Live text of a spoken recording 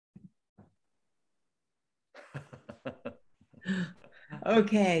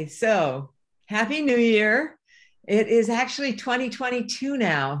Okay, so Happy New Year. It is actually 2022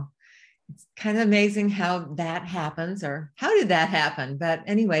 now. It's kind of amazing how that happens, or how did that happen? But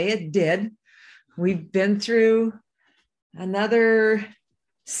anyway, it did. We've been through another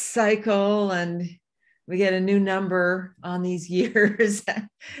cycle and we get a new number on these years. And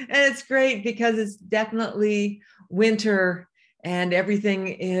it's great because it's definitely winter and everything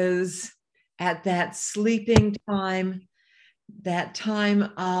is at that sleeping time, that time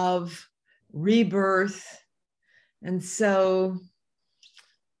of rebirth. And so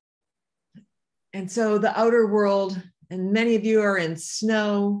the outer world, and many of you are in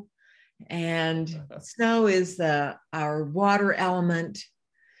snow, and snow is our water element,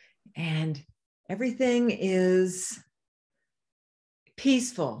 and everything is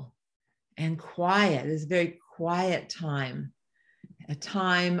peaceful and quiet. It's a very quiet time, a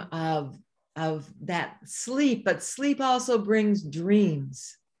time of that sleep, but sleep also brings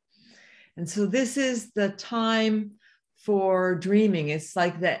dreams. And so this is the time for dreaming. It's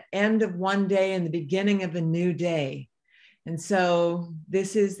like the end of one day and the beginning of a new day. And so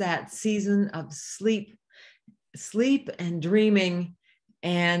this is that season of sleep and dreaming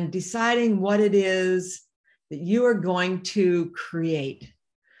and deciding what it is that you are going to create.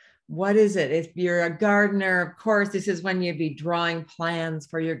 What is it? If you're a gardener, of course, this is when you'd be drawing plans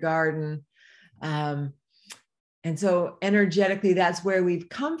for your garden. And so energetically, that's where we've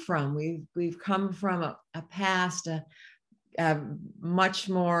come from. We've come from a past, much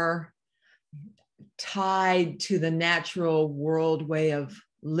more tied to the natural world way of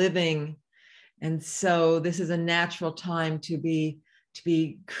living. And so this is a natural time to be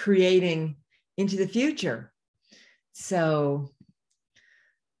creating into the future. So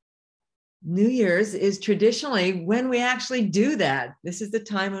New Year's is traditionally when we actually do that. This is the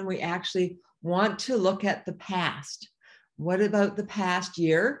time when we actually want to look at the past. What about the past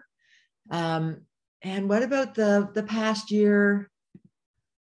year? And what about the past year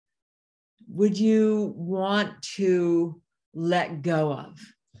would you want to let go of?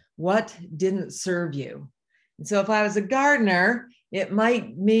 What didn't serve you? And so if I was a gardener, it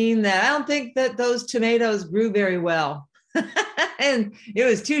might mean that I don't think that those tomatoes grew very well. And it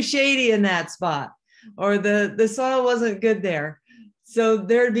was too shady in that spot, or the soil wasn't good there. So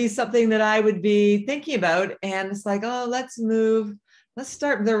there'd be something that I would be thinking about. And it's like, oh, let's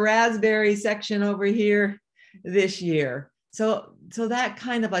start the raspberry section over here this year. So that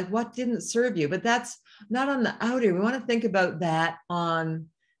kind of like what didn't serve you, but that's not on the outer. We want to think about that on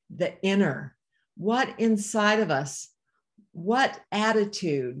the inner. What inside of us, what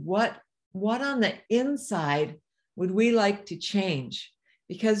attitude, what on the inside would we like to change?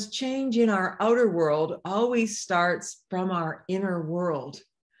 Because change in our outer world always starts from our inner world.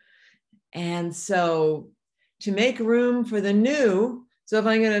 And so to make room for the new, so if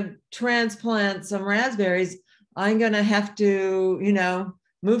I'm going to transplant some raspberries, I'm going to have to,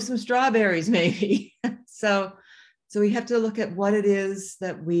 move some strawberries maybe. So we have to look at what it is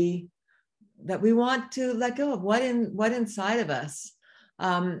that we want to let go of. What inside of us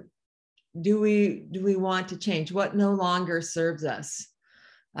do we want to change? What no longer serves us?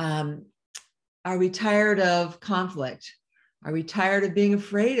 Are we tired of conflict? Are we tired of being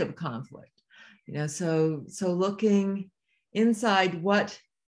afraid of conflict? So looking inside what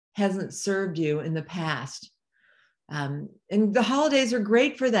hasn't served you in the past. And the holidays are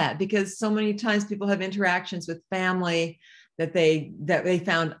great for that, because so many times people have interactions with family that they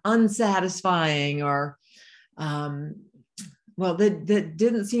found unsatisfying, or that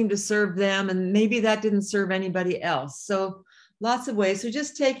didn't seem to serve them, and maybe that didn't serve anybody else. So lots of ways. So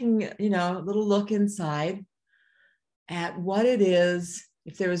just taking a little look inside at what it is.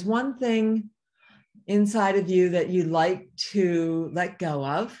 If there was one thing inside of you that you'd like to let go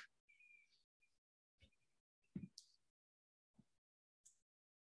of,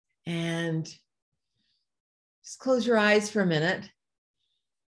 and just close your eyes for a minute.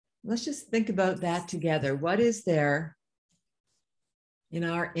 Let's just think about that together. What is there in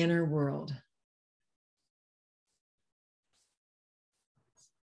our inner world?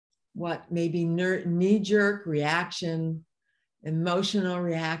 What maybe knee-jerk reaction, emotional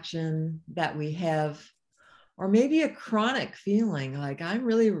reaction that we have, or maybe a chronic feeling like I'm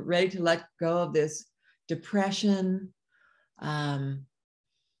really ready to let go of this depression,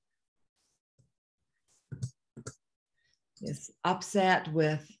 is upset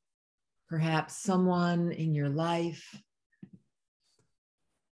with perhaps someone in your life.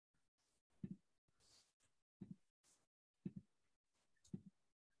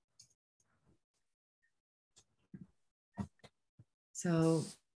 So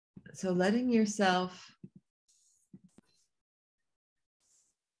letting yourself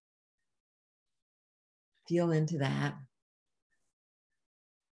feel into that.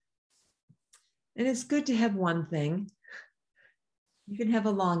 And it's good to have one thing. You can have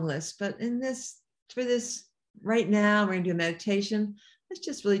a long list, but for this right now, we're going to do a meditation. Let's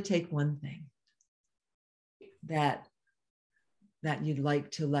just really take one thing that you'd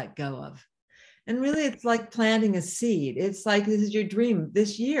like to let go of. And really, it's like planting a seed. It's like, this is your dream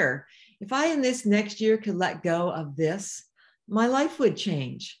this year. If I in this next year could let go of this, my life would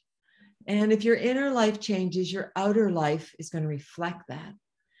change. And if your inner life changes, your outer life is going to reflect that.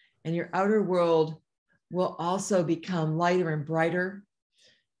 And your outer world will also become lighter and brighter.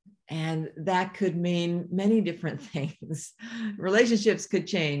 And that could mean many different things. Relationships could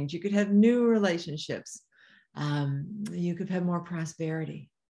change. You could have new relationships. You could have more prosperity.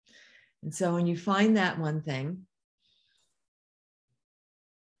 And so when you find that one thing,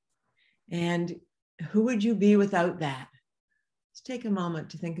 and who would you be without that? Let's take a moment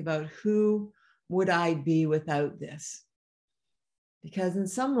to think about, who would I be without this? Because in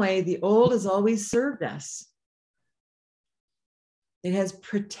some way, the old has always served us. It has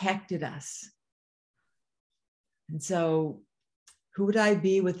protected us. And so who would I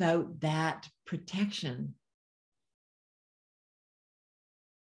be without that protection?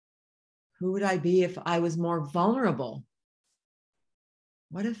 Who would I be if I was more vulnerable?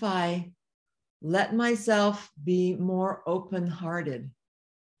 What if I let myself be more open-hearted?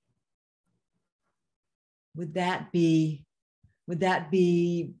 Would that be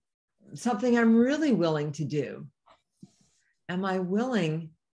something I'm really willing to do? Am I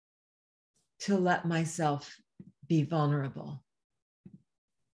willing to let myself be vulnerable?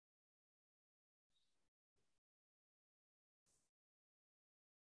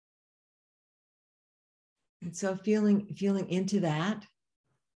 And so feeling into that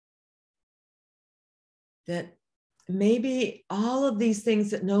maybe all of these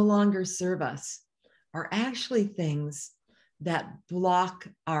things that no longer serve us are actually things that block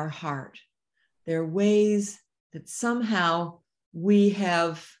our heart. They're ways that somehow we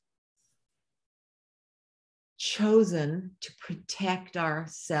have chosen to protect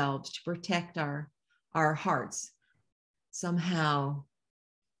ourselves, to protect our hearts somehow,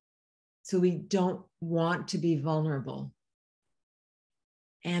 so we don't want to be vulnerable.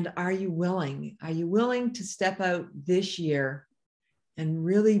 And are you willing to step out this year and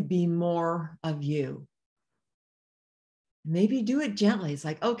really be more of you? Maybe do it gently. It's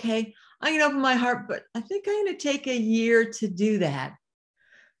like, okay, I'm going to open my heart, but I think I'm going to take a year to do that.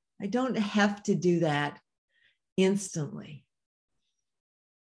 I don't have to do that instantly.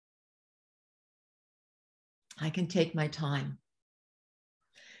 I can take my time.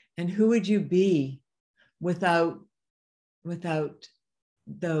 And who would you be without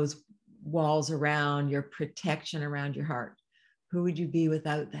those walls around your protection around your heart? Who would you be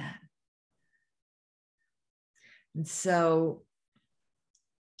without that? And so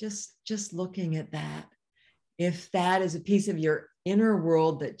just looking at that, if that is a piece of your inner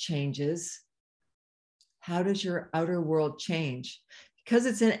world that changes, how does your outer world change? Because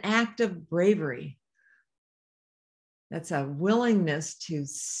it's an act of bravery. That's a willingness to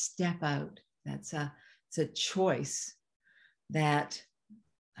step out. It's a choice that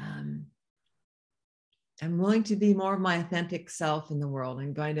I'm willing to be more of my authentic self in the world.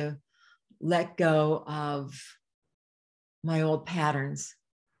 I'm going to let go of my old patterns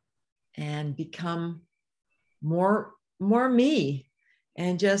and become more me,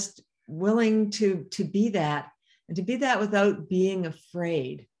 and just willing to be that, and to be that without being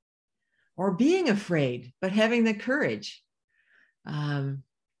afraid, but having the courage.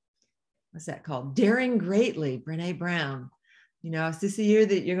 What's that called? Daring greatly, Brene Brown. Is this a year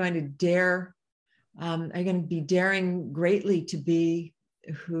that you're going to dare? Are you going to be daring greatly to be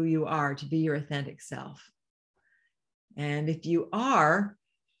who you are, to be your authentic self? And if you are,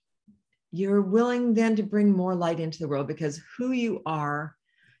 you're willing then to bring more light into the world, because who you are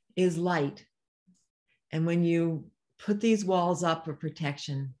is light. And when you put these walls up of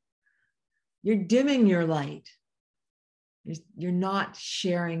protection, you're dimming your light. You're not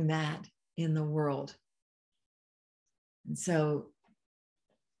sharing that in the world. And so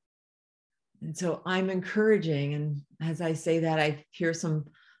I'm encouraging, and as I say that, I hear some,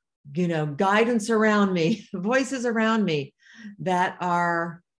 guidance around me, voices around me that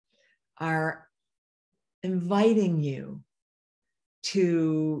are inviting you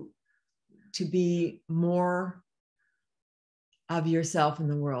to be more of yourself in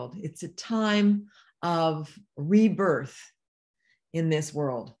the world. It's a time of rebirth in this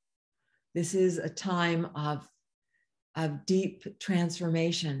world. This is a time of deep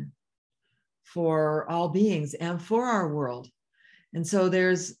transformation for all beings and for our world. And so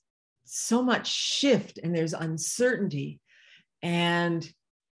there's so much shift and there's uncertainty and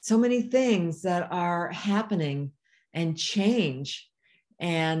so many things that are happening and change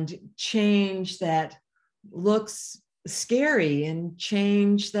that looks scary and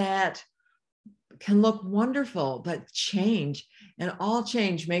change that can look wonderful, but change and all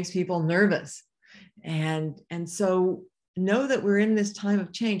change makes people nervous. And so know that we're in this time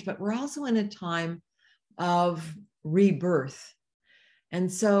of change, but we're also in a time of rebirth.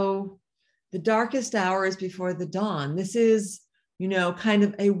 And so the darkest hour is before the dawn. This is, kind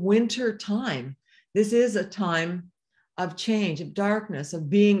of a winter time. This is a time of change, of darkness, of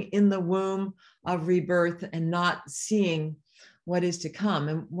being in the womb of rebirth and not seeing what is to come.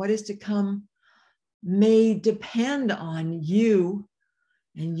 And what is to come may depend on you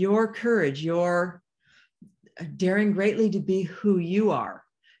and your courage, your daring greatly to be who you are,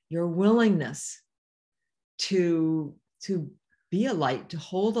 your willingness to be a light, to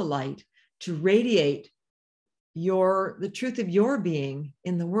hold a light, to radiate the truth of your being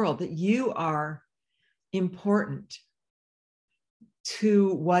in the world, that you are important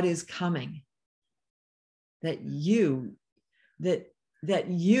to what is coming, that you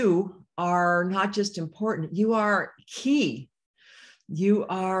are not just important, you are key, you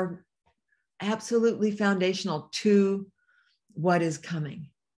are absolutely foundational to what is coming.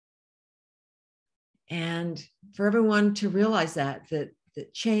 And for everyone to realize that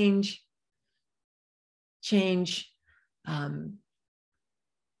change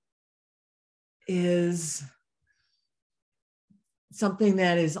is something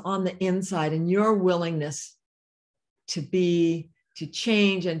that is on the inside, and your willingness to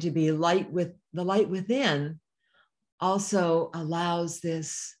change and to be the light within also allows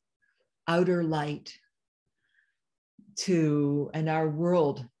this outer light and our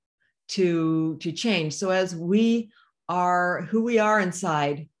world to change. So as we are who we are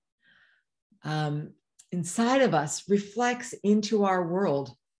inside of us reflects into our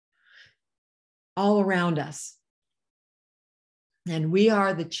world all around us. And we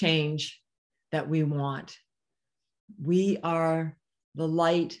are the change that we want. We are the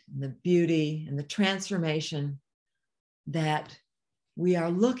light and the beauty and the transformation that we are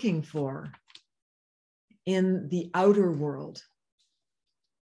looking for in the outer world.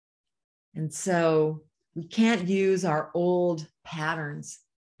 And so we can't use our old patterns.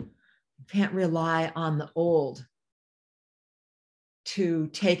 We can't rely on the old to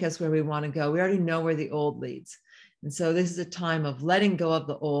take us where we want to go. We already know where the old leads. And so this is a time of letting go of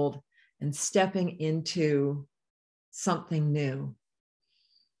the old and stepping into something new.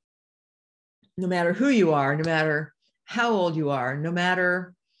 No matter who you are, no matter how old you are, no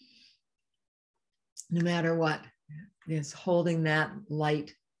matter what, is holding that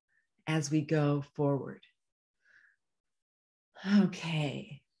light as we go forward.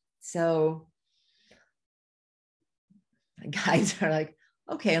 Okay, so the guides are like,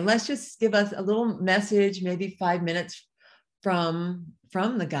 okay, and let's just give us a little message, maybe 5 minutes from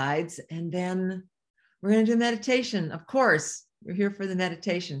the guides, and then we're going to do meditation. Of course, we're here for the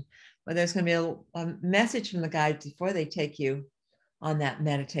meditation, but there's going to be a message from the guides before they take you on that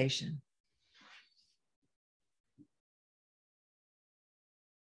meditation.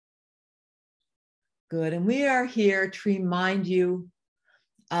 Good, and we are here to remind you,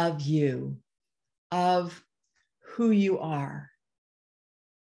 of who you are,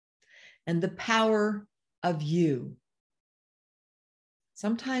 and the power of you.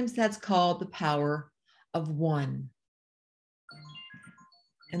 Sometimes that's called the power of one.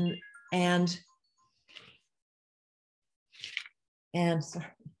 And sorry,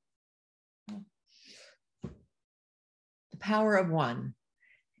 the power of one,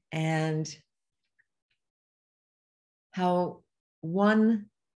 and how one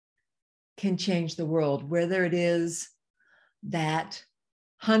can change the world, whether it is that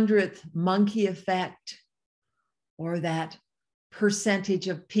 100th monkey effect or that percentage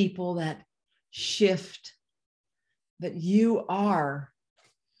of people that shift. But you are,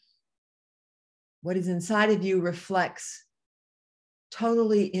 what is inside of you reflects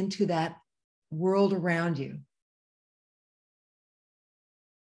totally into that world around you.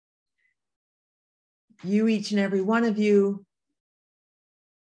 You, each and every one of you,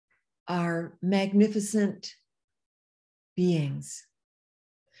 are magnificent beings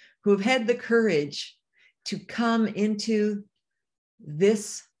who have had the courage to come into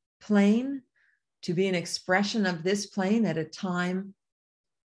this plane, to be an expression of this plane at a time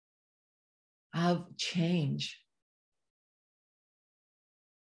of change,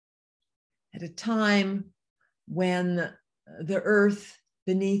 at a time when the earth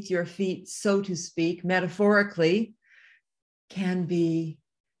beneath your feet, so to speak, metaphorically, can be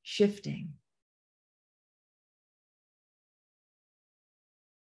shifting.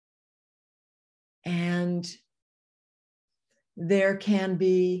 And there can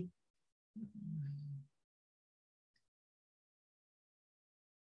be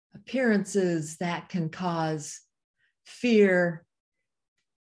appearances that can cause fear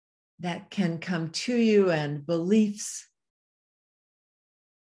that can come to you, and beliefs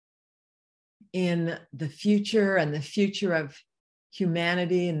in the future and the future of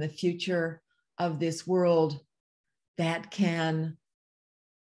humanity and the future of this world that can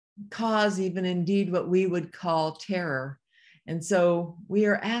cause even indeed what we would call terror. And so we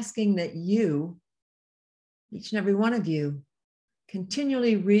are asking that you, each and every one of you,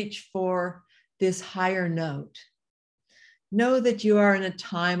 continually reach for this higher note. Know that you are in a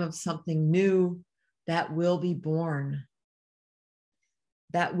time of something new that will be born,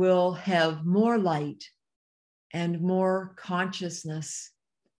 that will have more light and more consciousness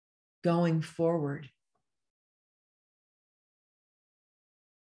going forward.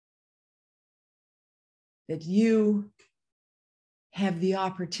 That you have the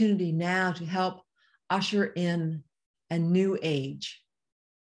opportunity now to help usher in a new age.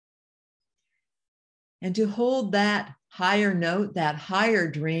 And to hold that higher note, that higher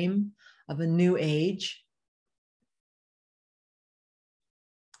dream of a new age,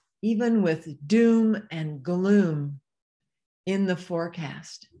 even with doom and gloom in the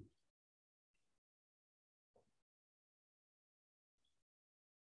forecast.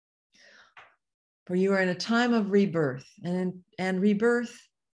 For you are in a time of rebirth and rebirth,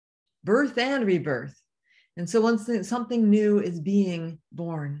 birth and rebirth. And so once something new is being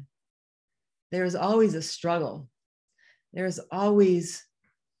born, there is always a struggle. There's always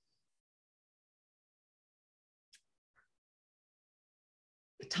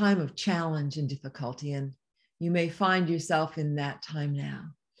a time of challenge and difficulty, and you may find yourself in that time now.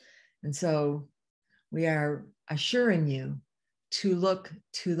 And so we are assuring you to look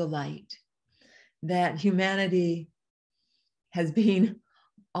to the light, that humanity has been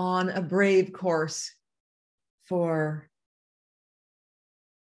on a brave course for,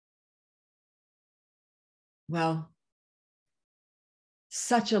 well,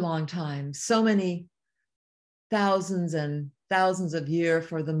 such a long time, so many thousands and thousands of years,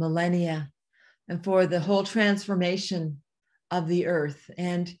 for the millennia, and for the whole transformation of the earth.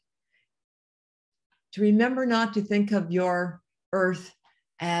 And to remember not to think of your earth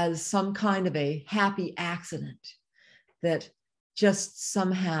as some kind of a happy accident, that just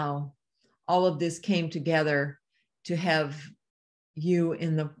somehow all of this came together to have you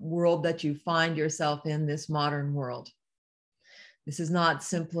in the world that you find yourself in, this modern world. This is not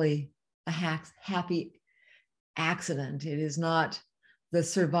simply a happy accident. It is not the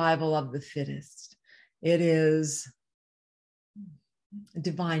survival of the fittest. It is a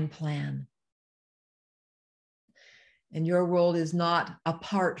divine plan. And your world is not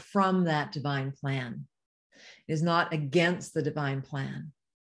apart from that divine plan. It is not against the divine plan.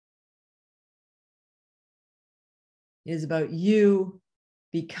 It is about you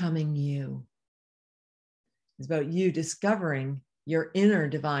becoming you. It's about you discovering your inner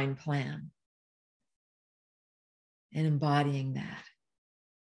divine plan and embodying that.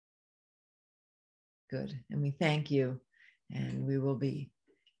 Good. And we thank you. And we will be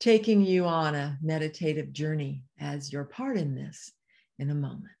taking you on a meditative journey as your part in this in a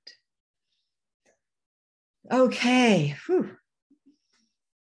moment. Okay. Whew.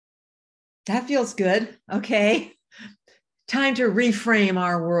 That feels good. Okay. Time to reframe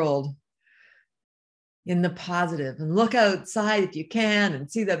our world in the positive and look outside if you can and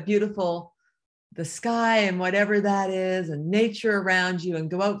see the sky and whatever that is, and nature around you,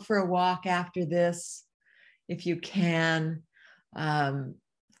 and go out for a walk after this if you can, and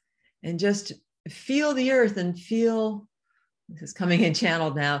just feel the earth and feel, this is coming in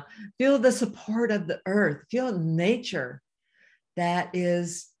channeled now, feel the support of the earth, feel nature that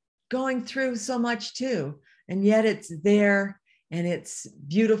is going through so much too, and yet it's there and it's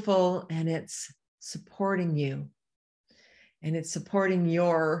beautiful and it's supporting you and it's supporting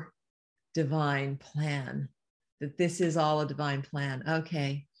your divine plan, that this is all a divine plan.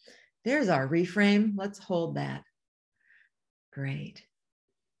 Okay, there's our reframe. Let's hold that. Great.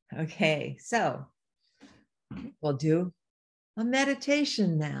 Okay, so we'll do a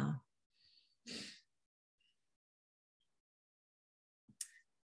meditation now.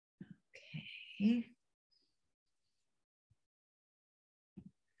 Okay.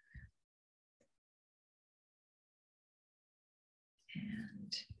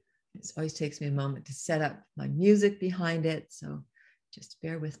 And this always takes me a moment to set up my music behind it, so just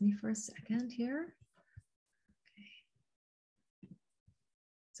bear with me for a second here.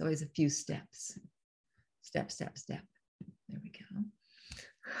 It's always a few steps. Step, step, step. There we go.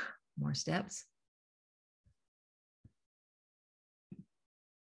 More steps.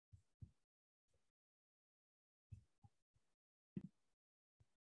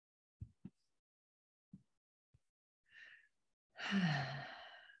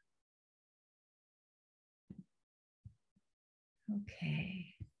 Okay.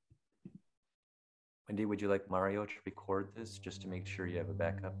 Wendy, would you like Mario to record this just to make sure you have a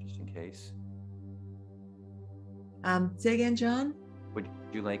backup just in case? Say again, John? Would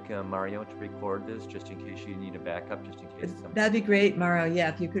you like Mario to record this just in case you need a backup, just in case? That'd be great, Mario. Yeah,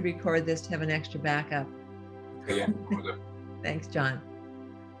 if you could record this to have an extra backup. Yeah. Thanks, John.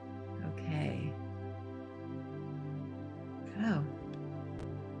 Okay. Oh.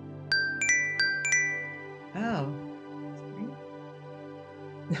 Oh.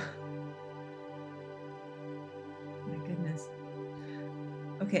 My goodness.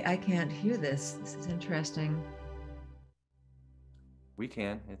 Okay, I can't hear this. This is interesting. We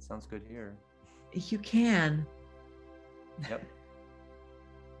can. It sounds good here. You can. Yep.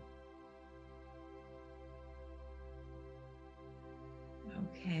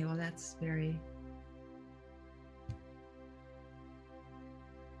 Okay, well, that's very...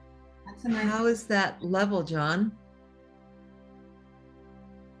 That's a nice. How is that level, John?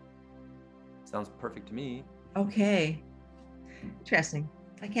 Sounds perfect to me. Okay. Interesting.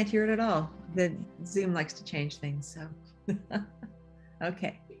 I can't hear it at all. The Zoom likes to change things, so.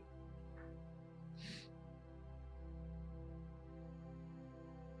 Okay.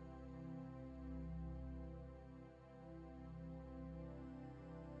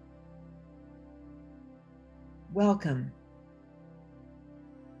 Welcome.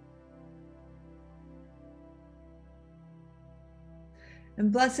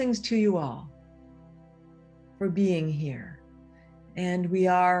 And blessings to you all for being here. And we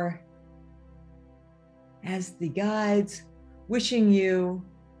are, as the guides, wishing you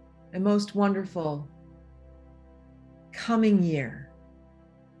a most wonderful coming year.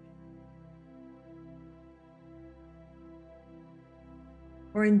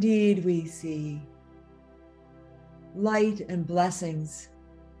 For indeed, we see light and blessings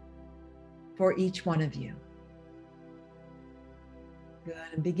for each one of you. Good.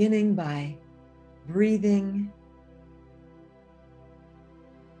 And beginning by breathing,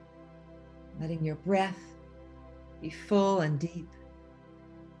 letting your breath be full and deep.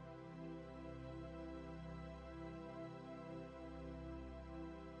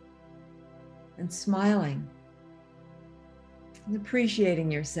 And smiling and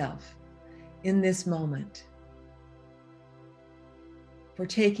appreciating yourself in this moment, for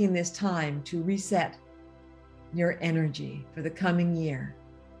taking this time to reset your energy for the coming year.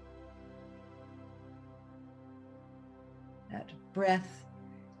 That breath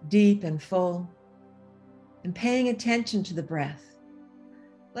deep and full, and paying attention to the breath,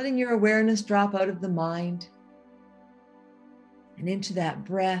 letting your awareness drop out of the mind and into that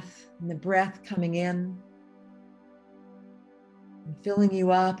breath, and the breath coming in and filling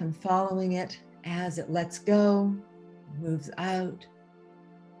you up and following it as it lets go, moves out.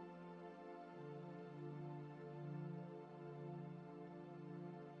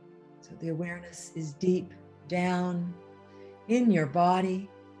 So the awareness is deep down in your body.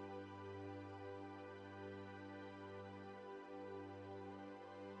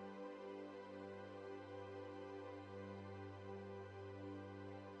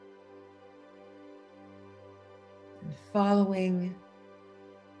 And following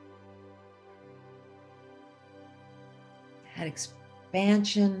that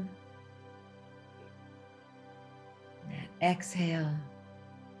expansion, that exhale.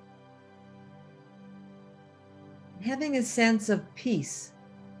 Having a sense of peace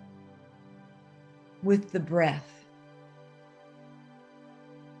with the breath.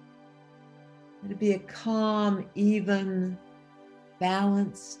 Let it be a calm, even,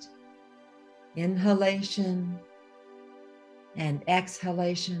 balanced inhalation and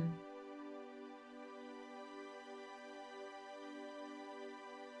exhalation.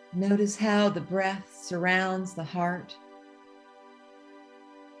 Notice how the breath surrounds the heart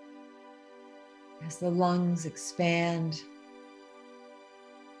as the lungs expand.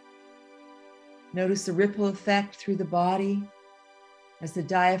 Notice the ripple effect through the body as the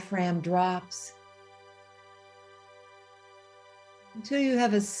diaphragm drops, until you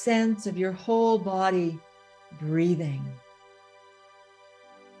have a sense of your whole body breathing.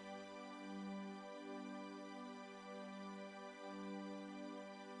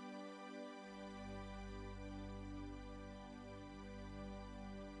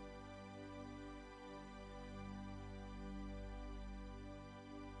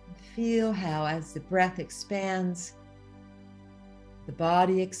 Feel how, as the breath expands, the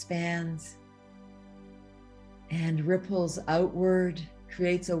body expands and ripples outward,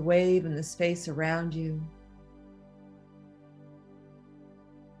 creates a wave in the space around you.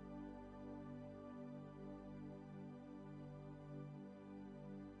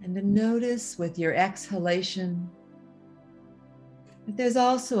 And to notice with your exhalation that there's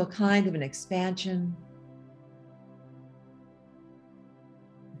also a kind of an expansion.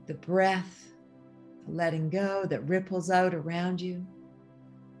 The breath, letting go, that ripples out around you.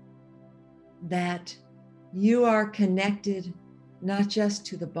 That you are connected not just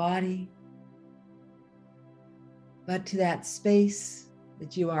to the body, but to that space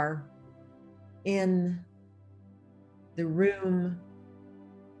that you are in, the room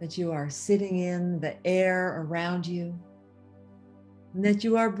that you are sitting in, the air around you, and that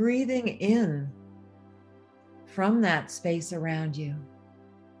you are breathing in from that space around you.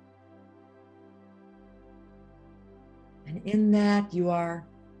 And in that, you are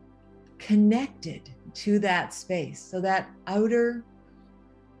connected to that space. So that outer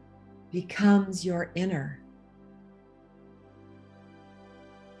becomes your inner.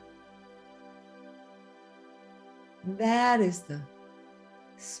 That is the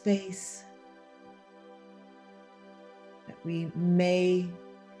space that we may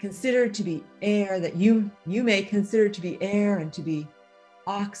consider to be air, that you may consider to be air and to be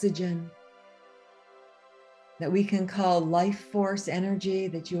oxygen, that we can call life force energy,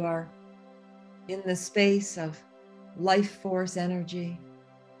 that you are in the space of life force energy.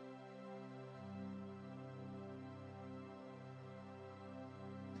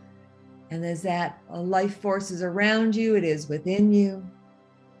 And as that life force is around you, it is within you.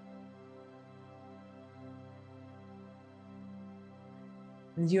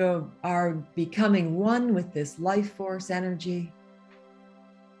 And you are becoming one with this life force energy.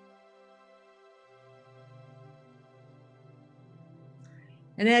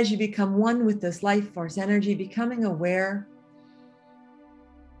 And as you become one with this life force energy, becoming aware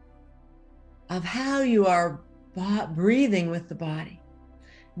of how you are breathing with the body.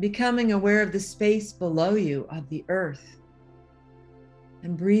 Becoming aware of the space below you, of the earth,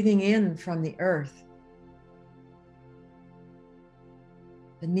 and breathing in from the earth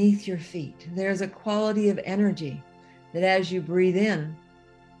beneath your feet. There's a quality of energy that as you breathe in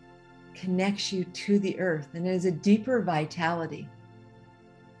connects you to the earth, and there's a deeper vitality.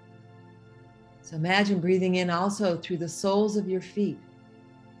 So imagine breathing in also through the soles of your feet,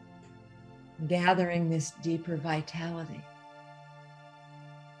 gathering this deeper vitality.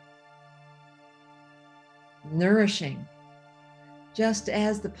 Nourishing, just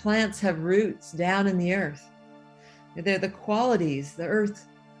as the plants have roots down in the earth. They're the qualities, the earth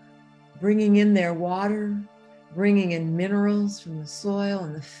bringing in their water, bringing in minerals from the soil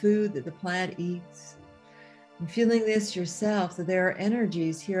and the food that the plant eats. And feeling this yourself, that there are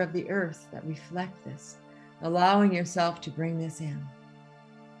energies here of the earth that reflect this, allowing yourself to bring this in.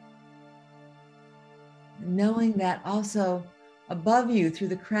 And knowing that also above you through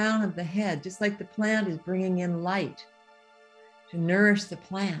the crown of the head, just like the plant is bringing in light to nourish the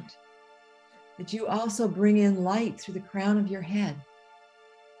plant, that you also bring in light through the crown of your head.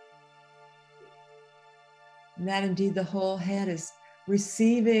 And that indeed the whole head is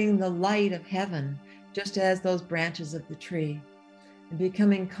receiving the light of heaven, just as those branches of the tree, and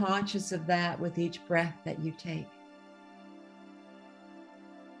becoming conscious of that with each breath that you take.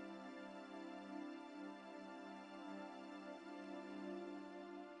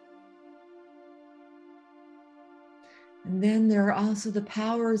 And then there are also the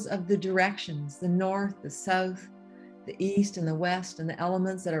powers of the directions, the north, the south, the east, and the west, and the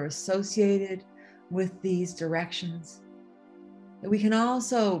elements that are associated with these directions. That we can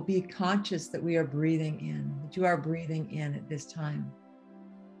also be conscious that we are breathing in, that you are breathing in at this time.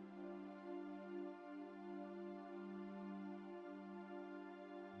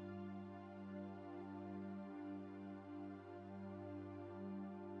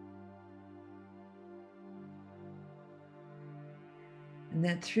 And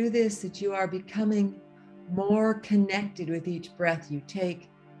that through this, that you are becoming more connected with each breath you take,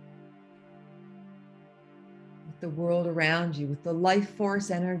 with the world around you, with the life force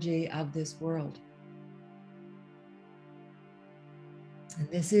energy of this world. And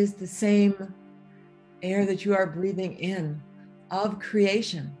this is the same air that you are breathing in of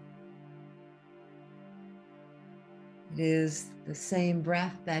creation. It is the same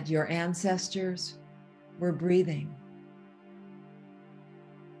breath that your ancestors were breathing.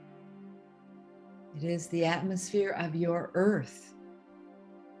 It is the atmosphere of your earth.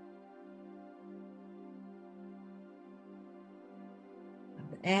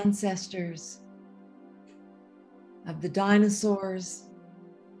 Of the ancestors, of the dinosaurs,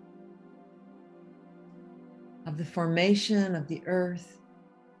 of the formation of the earth,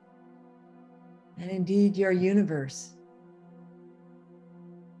 and indeed your universe.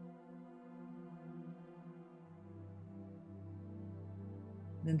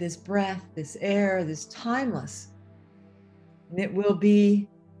 And this breath, this air, this timeless, and it will be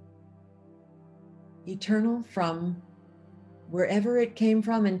eternal from wherever it came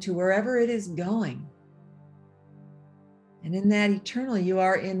from and to wherever it is going. And in that eternal, you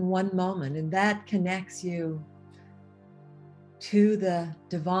are in one moment, and that connects you to the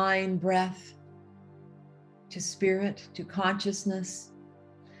divine breath, to spirit, to consciousness,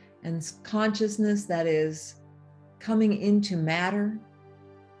 and consciousness that is coming into matter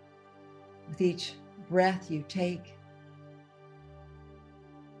with each breath you take.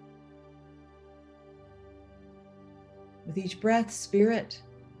 With each breath, spirit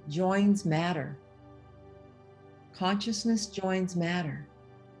joins matter. Consciousness joins matter.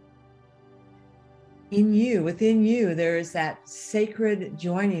 In you, within you, there is that sacred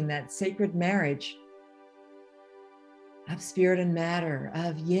joining, that sacred marriage of spirit and matter,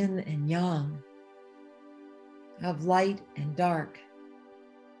 of yin and yang, of light and dark,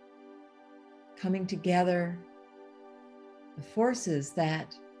 coming together, the forces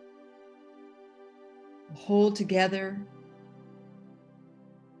that hold together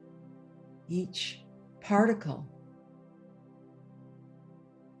each particle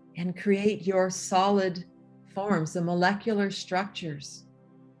and create your solid forms, the molecular structures,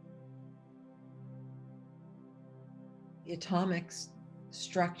 the atomic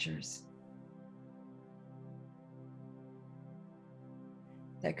structures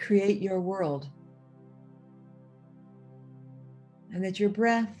that create your world, and that your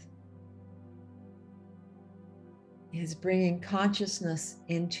breath is bringing consciousness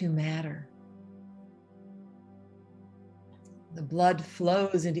into matter. The blood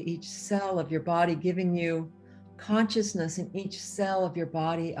flows into each cell of your body, giving you consciousness in each cell of your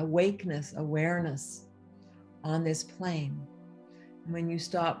body, awakeness, awareness on this plane. And when you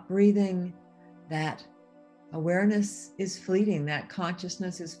stop breathing, that awareness is fleeting, that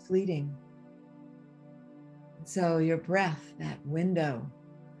consciousness is fleeting. And so your breath, that window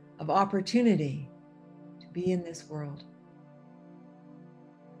of opportunity to be in this world.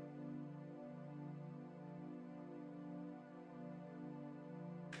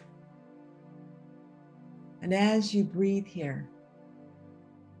 And as you breathe here,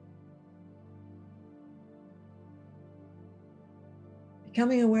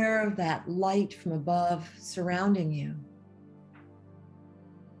 becoming aware of that light from above surrounding you,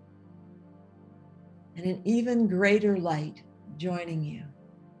 and an even greater light joining you,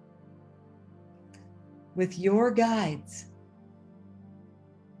 with your guides,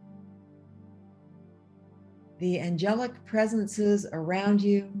 the angelic presences around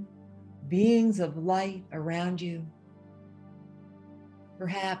you, beings of light around you,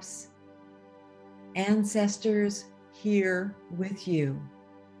 perhaps ancestors here with you.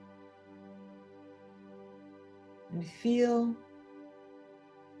 And feel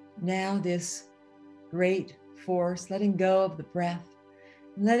now this great force, letting go of the breath,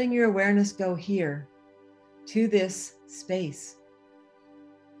 and letting your awareness go here to this space.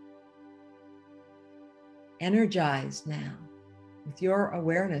 Energized now with your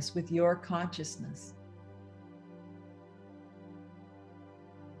awareness, with your consciousness.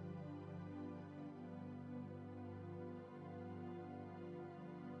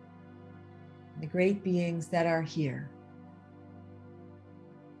 The great beings that are here.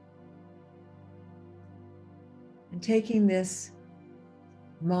 And taking this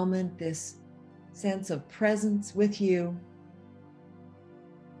moment, this sense of presence with you,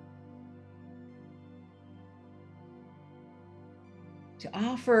 to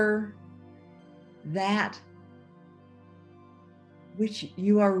offer that which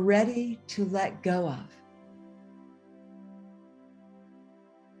you are ready to let go of.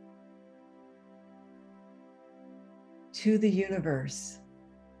 To the universe,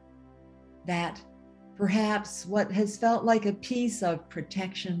 that perhaps what has felt like a piece of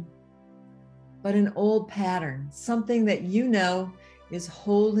protection, but an old pattern, something that you know is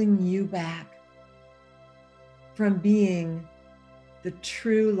holding you back from being the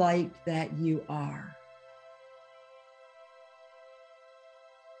true light that you are.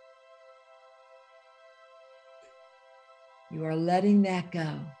 You are letting that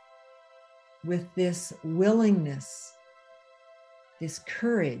go with this willingness, this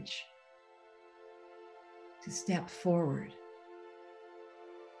courage to step forward.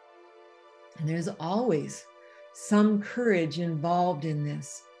 And there's always some courage involved in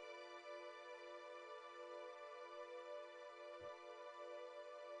this.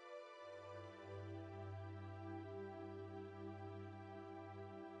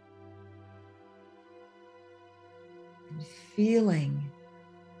 And feeling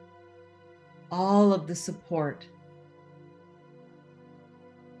all of the support.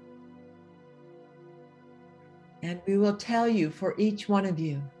 And we will tell you, for each one of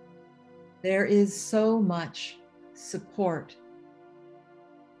you, there is so much support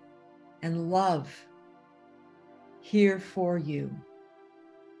and love here for you.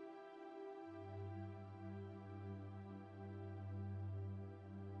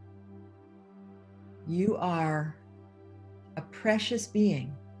 You are a precious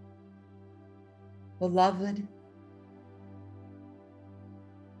being, beloved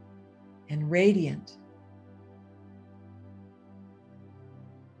and radiant.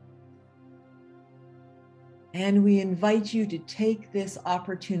 And we invite you to take this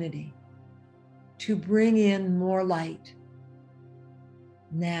opportunity to bring in more light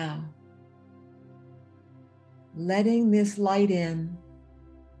now. Letting this light in,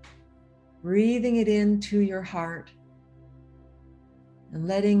 breathing it into your heart, and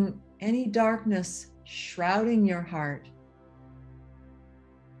letting any darkness shrouding your heart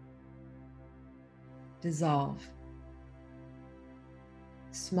dissolve.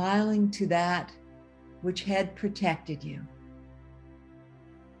 Smiling to that which had protected you.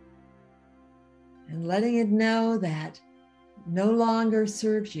 And letting it know that no longer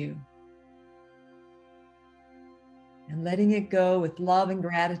serves you. And letting it go with love and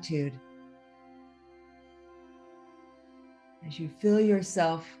gratitude as you fill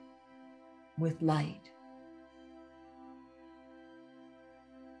yourself with light.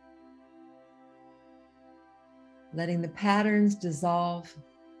 Letting the patterns dissolve.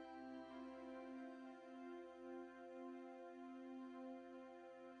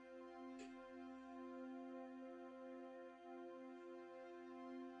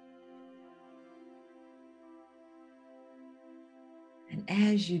 And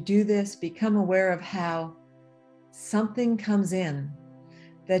as you do this, become aware of how something comes in,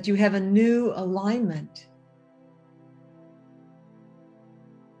 that you have a new alignment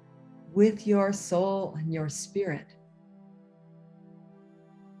with your soul and your spirit.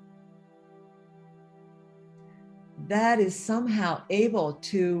 That is somehow able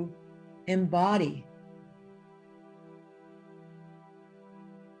to embody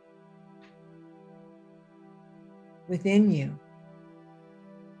within you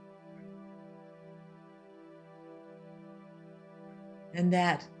and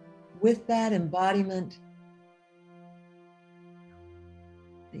that with that embodiment,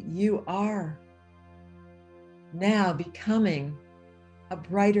 that you are now becoming a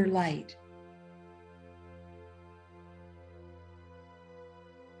brighter light.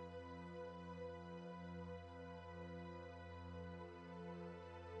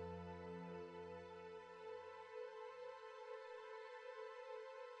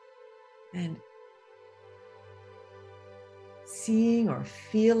 And seeing or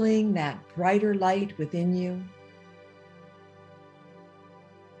feeling that brighter light within you,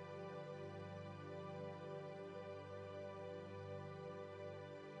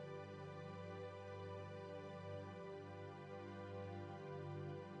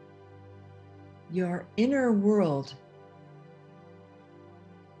 your inner world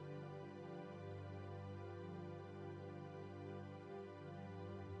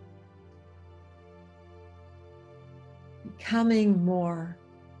becoming more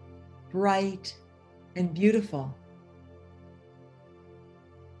bright and beautiful.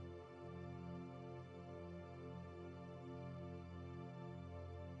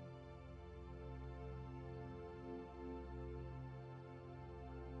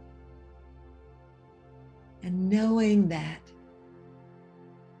 And knowing that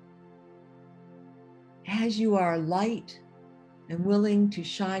as you are light and willing to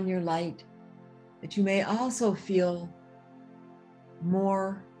shine your light, that you may also feel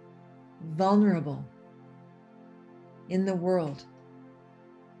more vulnerable in the world.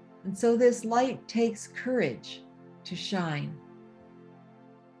 And so this light takes courage to shine.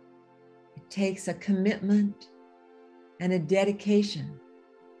 It takes a commitment and a dedication.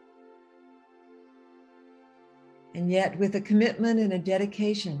 And yet with a commitment and a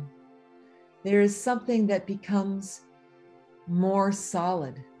dedication, there is something that becomes more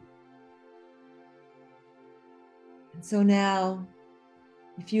solid. And so now,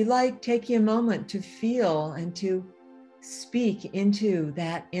 if you like, taking a moment to feel and to speak into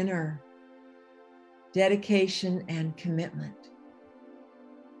that inner dedication and commitment.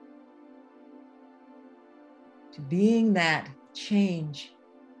 to being that change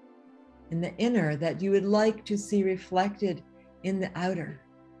in the inner that you would like to see reflected in the outer.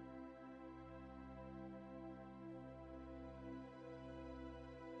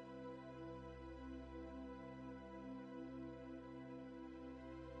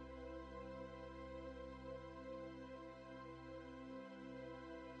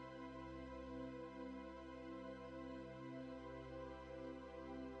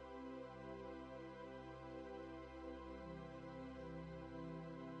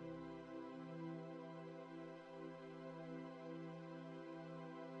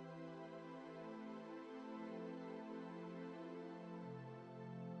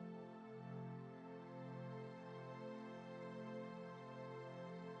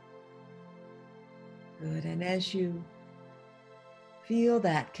 Good. And as you feel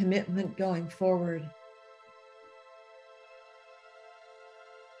that commitment going forward,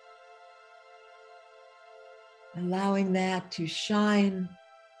 allowing that to shine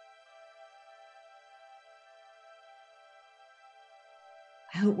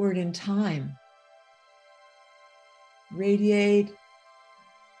outward in time, radiate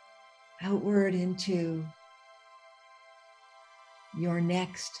outward into your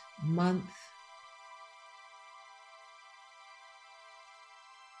next month,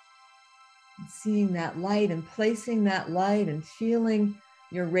 and seeing that light and placing that light and feeling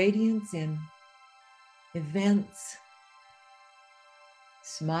your radiance in events,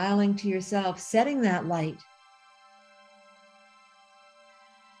 smiling to yourself, setting that light,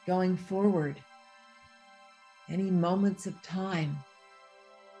 going forward, any moments of time.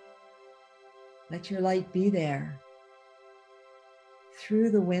 Let your light be there through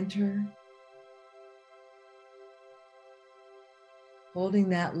the winter, holding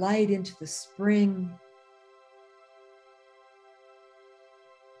that light into the spring,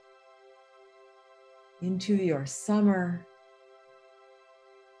 into your summer,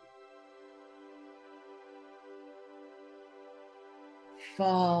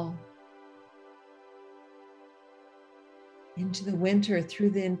 fall, into the winter, through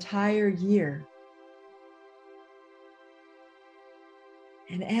the entire year.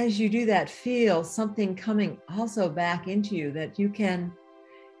 And as you do that, feel something coming also back into you, that you can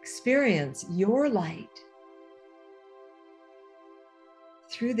experience your light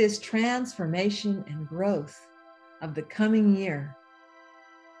through this transformation and growth of the coming year.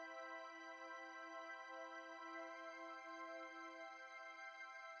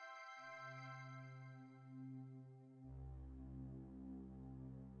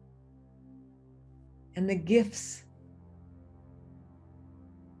 And the gifts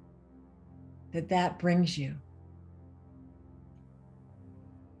that brings you.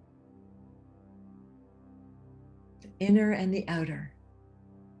 The inner and the outer.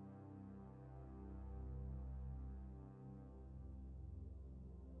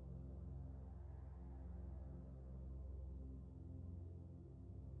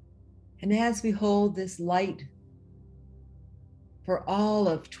 And as we hold this light for all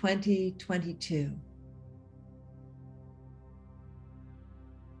of 2022,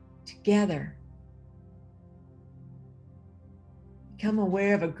 together, become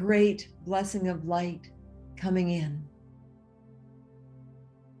aware of a great blessing of light coming in.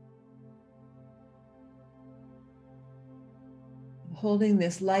 Holding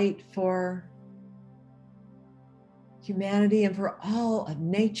this light for humanity and for all of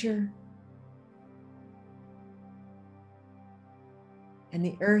nature and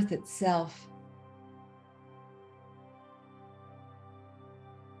the earth itself.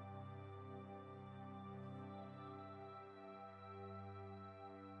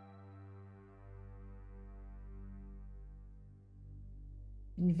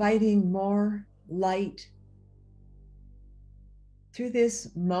 Inviting more light through this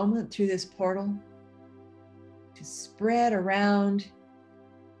moment, through this portal, to spread around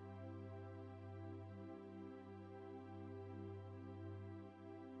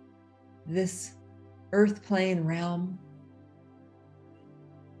this earth plane realm.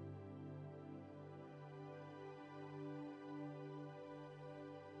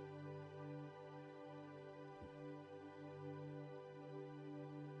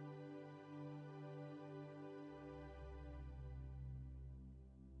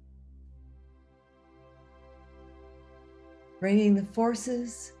 Bringing the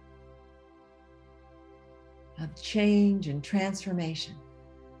forces of change and transformation.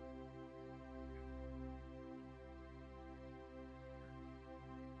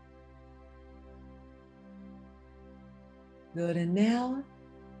 Good, and now,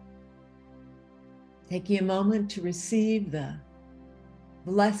 taking a moment to receive the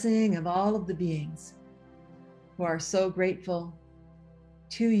blessing of all of the beings who are so grateful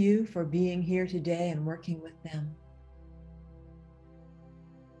to you for being here today and working with them.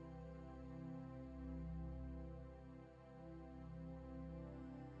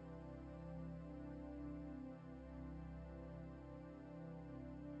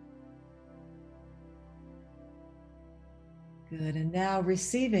 Good, and now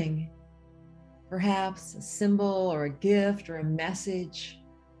receiving perhaps a symbol or a gift or a message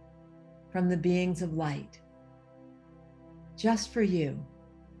from the beings of light, just for you.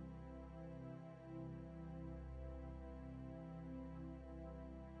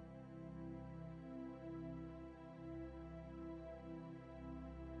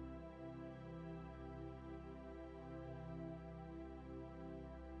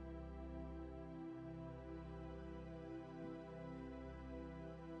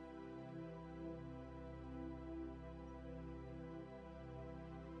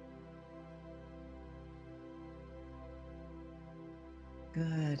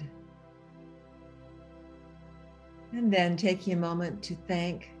 Good. And then taking a moment to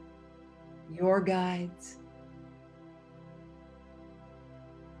thank your guides,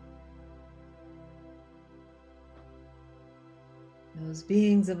 those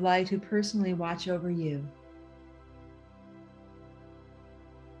beings of light who personally watch over you.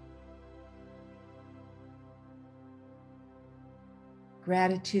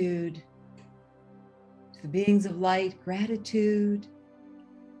 Gratitude to the beings of light, gratitude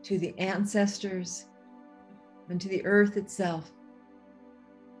to the ancestors and to the earth itself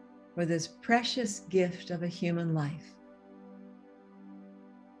for this precious gift of a human life.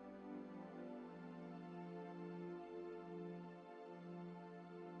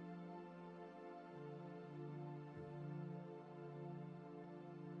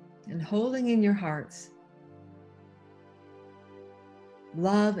 And holding in your hearts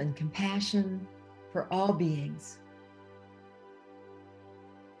love and compassion for all beings.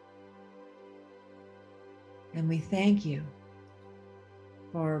 And we thank you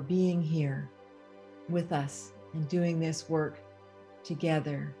for being here with us and doing this work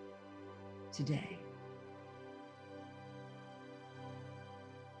together today.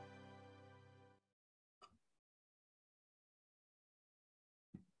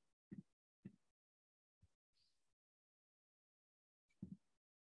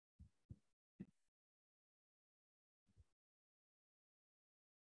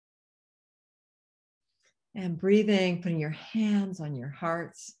 And breathing, putting your hands on your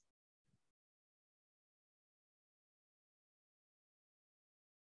hearts.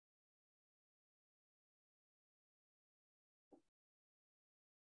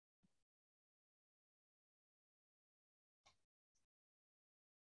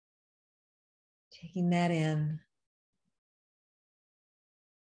 Taking that in.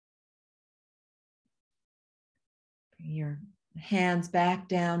 Bring your hands back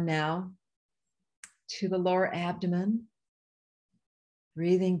down now to the lower abdomen.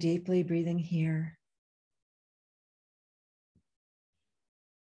 Breathing deeply, breathing here.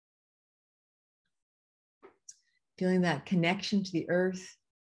 Feeling that connection to the earth.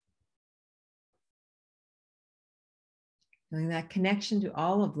 Feeling that connection to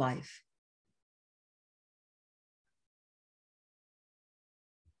all of life.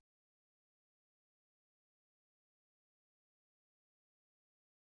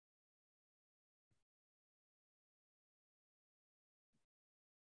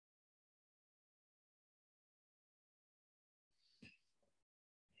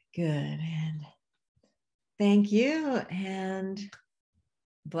 Good, and thank you, and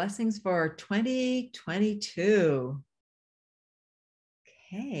blessings for 2022.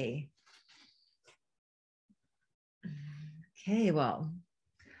 Okay. Okay, well,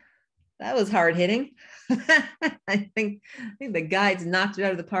 that was hard hitting. I think the guides knocked it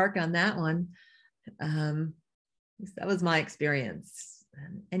out of the park on that one. That was my experience.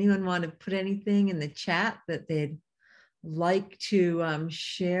 Anyone want to put anything in the chat that they'd like to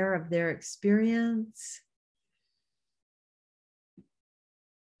share of their experience?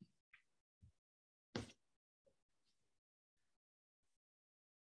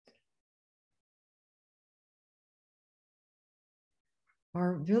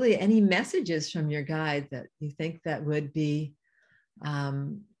 Or really any messages from your guide that you think that would be,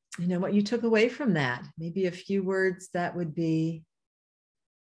 what you took away from that. Maybe a few words that would be,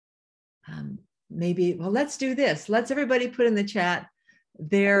 maybe, well, let's do this. Let's everybody put in the chat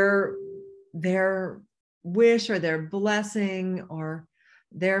their wish or their blessing or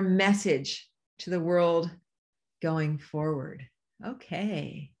their message to the world going forward.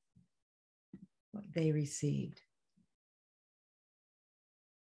 Okay. What they received.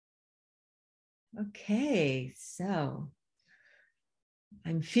 Okay, so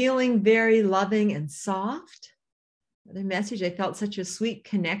I'm feeling very loving and soft. Another message, I felt such a sweet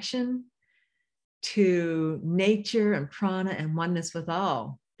connection to nature and prana and oneness with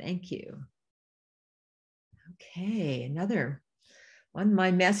all. Thank you. Okay, another one.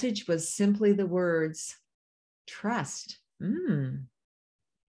 My message was simply the words trust.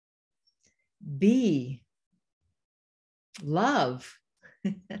 Be, love,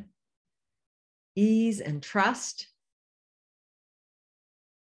 ease, and trust.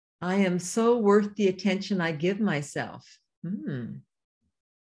 I am so worth the attention I give myself.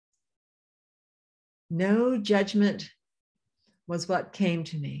 No judgment was what came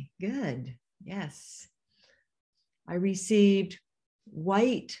to me. Good. Yes. I received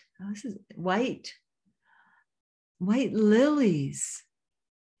white lilies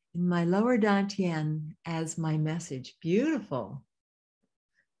in my lower dantian as my message. Beautiful.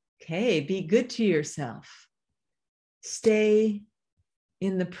 Okay, be good to yourself. Stay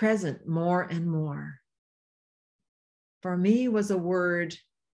in the present more and more. For me was a word,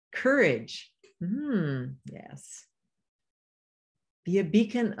 courage. Yes. Be a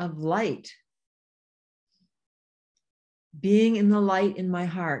beacon of light. Being in the light in my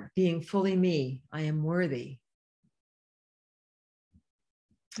heart, being fully me, I am worthy.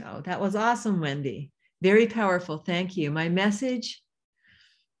 Oh, that was awesome, Wendy. Very powerful. Thank you. My message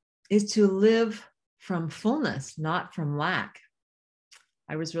is to live from fullness, not from lack.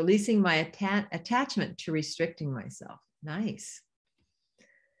 I was releasing my attachment to restricting myself. Nice.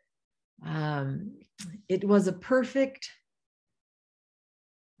 It was a perfect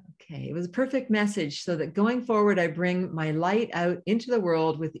message so that going forward, I bring my light out into the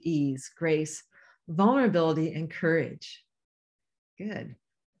world with ease, grace, vulnerability, and courage. Good.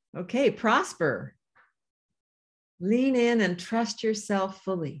 Okay, prosper. Lean in and trust yourself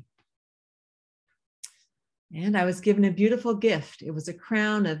fully. And I was given a beautiful gift. It was a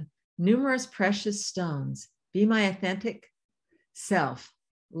crown of numerous precious stones. Be my authentic self.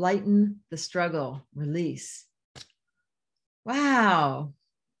 Lighten the struggle. Release. Wow.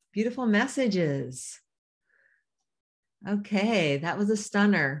 Beautiful messages. Okay, that was a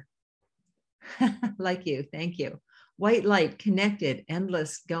stunner. Like you. Thank you. White light, connected,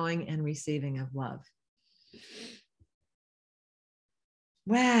 endless going and receiving of love.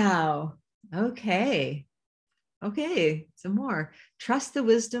 Wow. Okay. Okay, some more. Trust the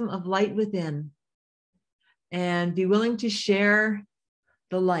wisdom of light within and be willing to share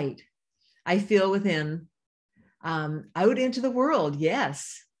the light I feel within out into the world.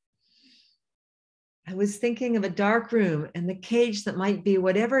 Yes. I was thinking of a dark room and the cage that might be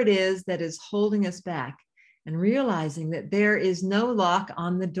whatever it is that is holding us back, and realizing that there is no lock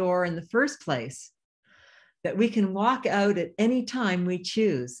on the door in the first place, that we can walk out at any time we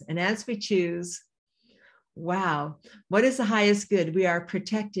choose. And as we choose, wow, what is the highest good? We are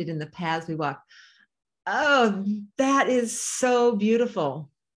protected in the paths we walk. Oh, that is so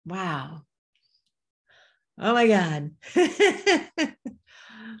beautiful. Wow. Oh my God.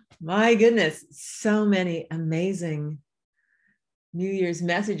 My goodness, so many amazing New Year's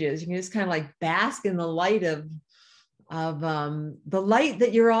messages. You can just kind of like bask in the light of the light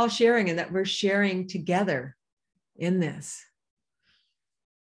that you're all sharing and that we're sharing together in this.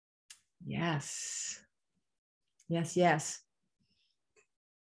 Yes. Yes, yes.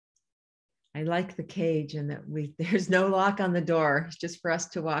 I like the cage and that there's no lock on the door. It's just for us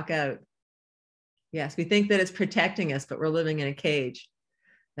to walk out. Yes, we think that it's protecting us, but we're living in a cage.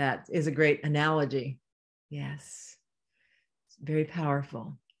 That is a great analogy. Yes. It's very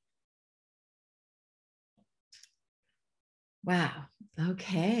powerful. Wow.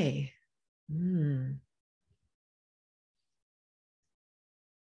 Okay.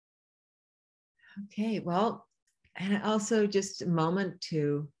 Okay. Well, and also just a moment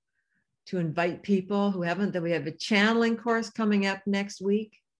to invite people who haven't, that we have a channeling course coming up next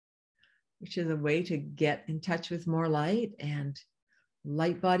week, which is a way to get in touch with more light, and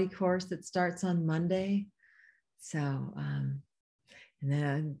light body course that starts on Monday. So, and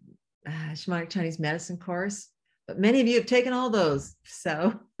then shamanic Chinese medicine course, but many of you have taken all those.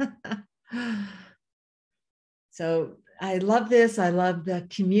 So, so I love this. I love the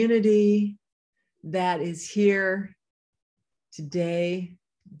community that is here today,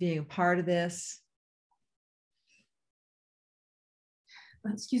 being a part of this.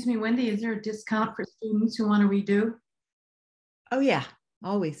 Excuse me, Wendy, is there a discount for students who want to redo? Oh yeah,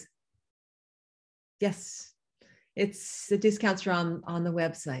 always. Yes, it's the discounts are on the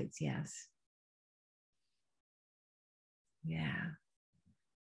websites. Yes. Yeah.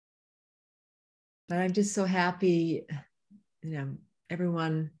 But I'm just so happy,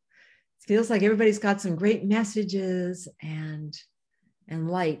 everyone feels like everybody's got some great messages and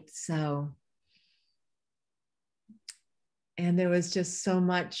light. So, and there was just so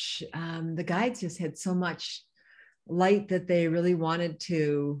much, the guides just had so much light that they really wanted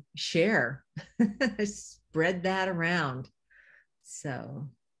to share, spread that around. So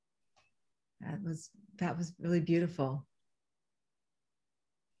that was really beautiful.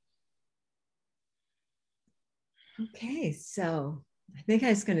 Okay, so I think I'm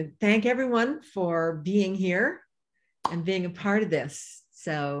just going to thank everyone for being here and being a part of this.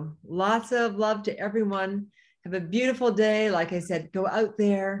 So lots of love to everyone. Have a beautiful day. Like I said, go out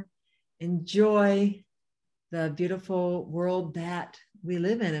there, enjoy the beautiful world that we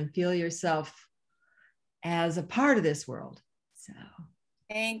live in, and feel yourself as a part of this world. So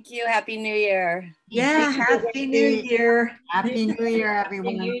thank you. Happy New Year. yeah, Happy New Year. Happy New Year,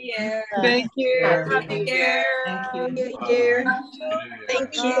 everyone. Happy New Year. Thank you. Happy New Year. Thank you. New Year.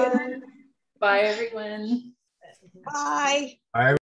 Thank you. Bye, everyone. Bye. Bye.